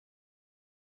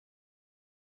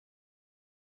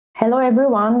Hello,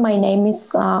 everyone. My name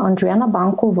is Andriyana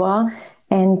Bankova,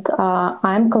 and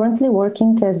I'm currently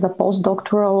working as a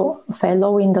postdoctoral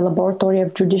fellow in the laboratory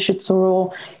of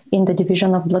Jiu-Jitsu in the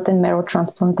Division of Blood and Marrow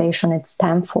Transplantation at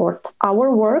Stanford.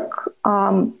 Our work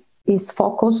is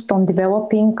focused on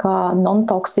developing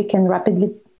non-toxic and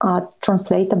rapidly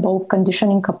translatable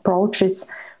conditioning approaches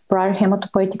prior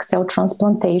hematopoietic cell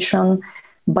transplantation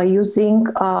by using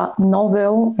a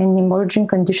novel and emerging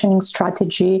conditioning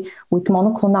strategy with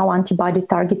monoclonal antibody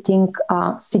targeting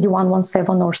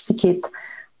CD117 or c-KIT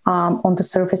on the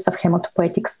surface of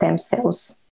hematopoietic stem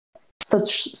cells.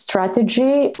 Such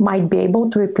strategy might be able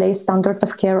to replace standard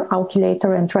of care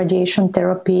alkylator and radiation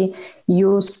therapy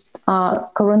used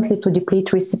currently to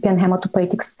deplete recipient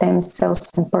hematopoietic stem cells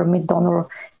and permit donor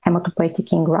hematopoietic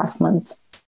engraftment.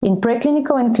 In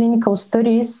preclinical and clinical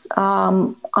studies,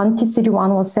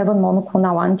 anti-CD117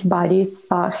 monoclonal antibodies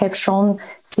have shown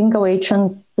single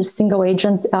agent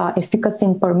efficacy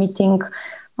in permitting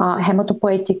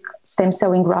hematopoietic stem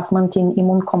cell engraftment in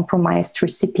immune-compromised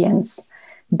recipients.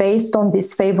 Based on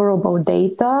this favorable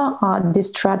data, this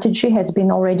strategy has been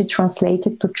already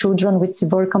translated to children with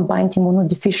severe combined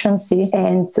immunodeficiency,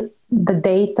 and the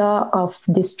data of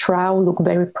this trial look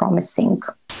very promising.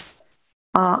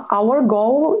 Our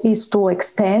goal is to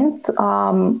extend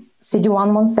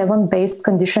CD117-based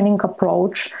conditioning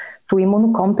approach to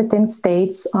immunocompetent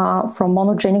states from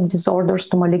monogenic disorders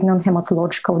to malignant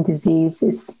hematological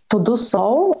diseases. To do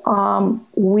so,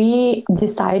 we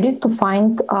decided to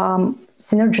find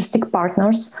synergistic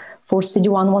partners for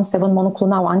CD117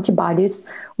 monoclonal antibodies,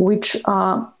 which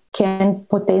can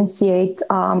potentiate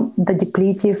the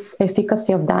depletive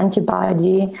efficacy of the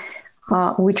antibody,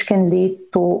 which can lead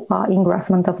to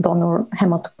engraftment of donor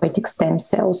hematopoietic stem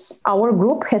cells. Our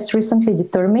group has recently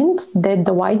determined that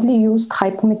the widely used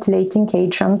hypomethylating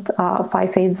agent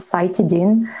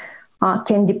 5-azacytidine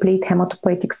can deplete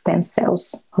hematopoietic stem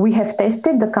cells. We have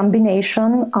tested the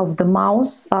combination of the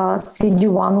mouse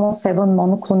CD117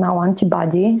 monoclonal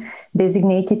antibody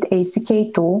designated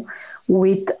ACK2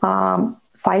 with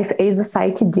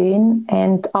 5-azacytidine,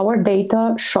 and our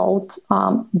data showed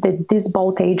that these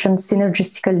both agents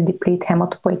synergistically deplete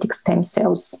hematopoietic stem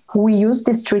cells. We use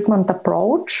this treatment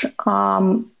approach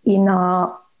in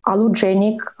an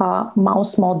allogenic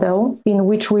mouse model in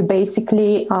which we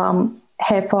basically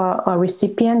have a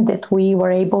recipient that we were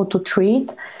able to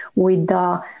treat with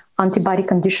the antibody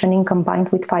conditioning combined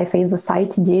with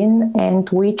 5-azacytidine, and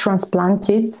we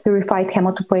transplanted purified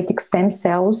hematopoietic stem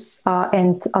cells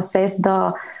and assessed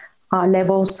the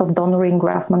levels of donor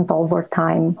engraftment over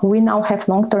time. We now have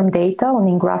long-term data on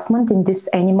engraftment in these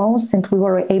animals, and we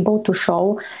were able to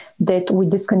show that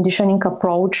with this conditioning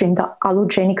approach in the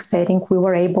allogenic setting, we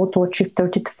were able to achieve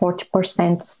 30 to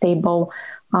 40% stable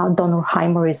donor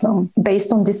chimerism. Based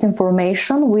on this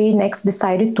information, we next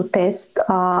decided to test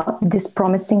this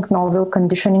promising novel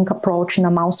conditioning approach in a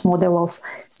mouse model of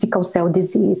sickle cell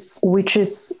disease, which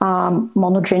is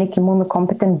monogenic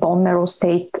immunocompetent bone marrow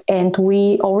state. And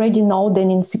we already know that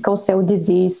in sickle cell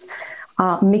disease,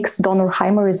 mixed donor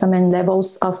chimerism and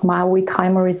levels of myeloid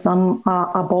chimerism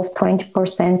above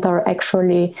 20% are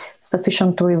actually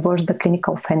sufficient to reverse the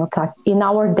clinical phenotype. In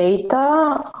our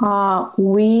data,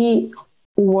 we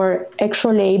were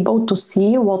actually able to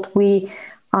see what we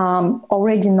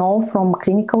already know from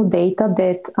clinical data,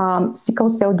 that sickle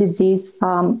cell disease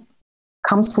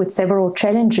comes with several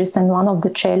challenges, and one of the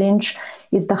challenge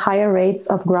is the higher rates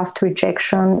of graft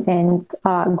rejection and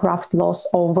graft loss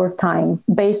over time.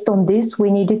 Based on this,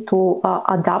 we needed to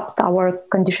adapt our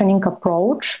conditioning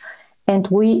approach, and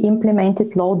we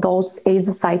implemented low-dose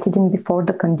azacitidine before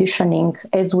the conditioning,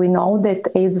 as we know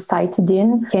that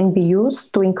azacitidine can be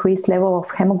used to increase level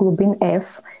of hemoglobin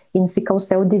F in sickle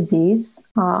cell disease,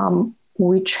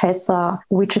 which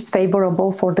is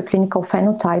favorable for the clinical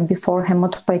phenotype before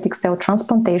hematopoietic cell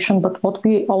transplantation. But what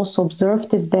we also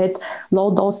observed is that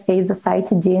low-dose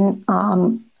azacitidine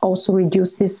also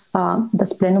reduces the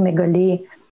splenomegaly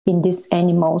in these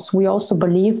animals. We also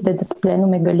believe that the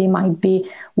splenomegaly might be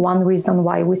one reason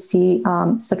why we see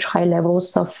such high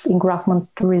levels of engraftment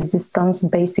resistance,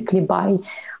 basically by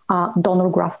donor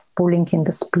graft pooling in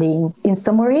the spleen. In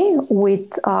summary,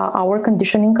 with our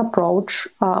conditioning approach,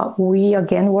 we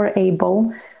again were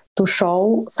able to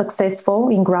show successful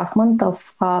engraftment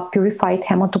of purified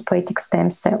hematopoietic stem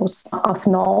cells. Of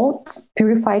note,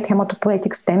 purified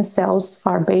hematopoietic stem cells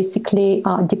are basically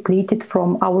depleted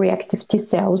from our reactive T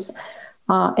cells,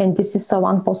 and this is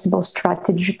one possible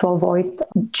strategy to avoid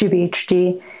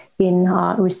GvHD in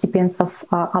recipients of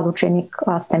allogenic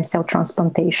stem cell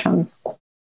transplantation.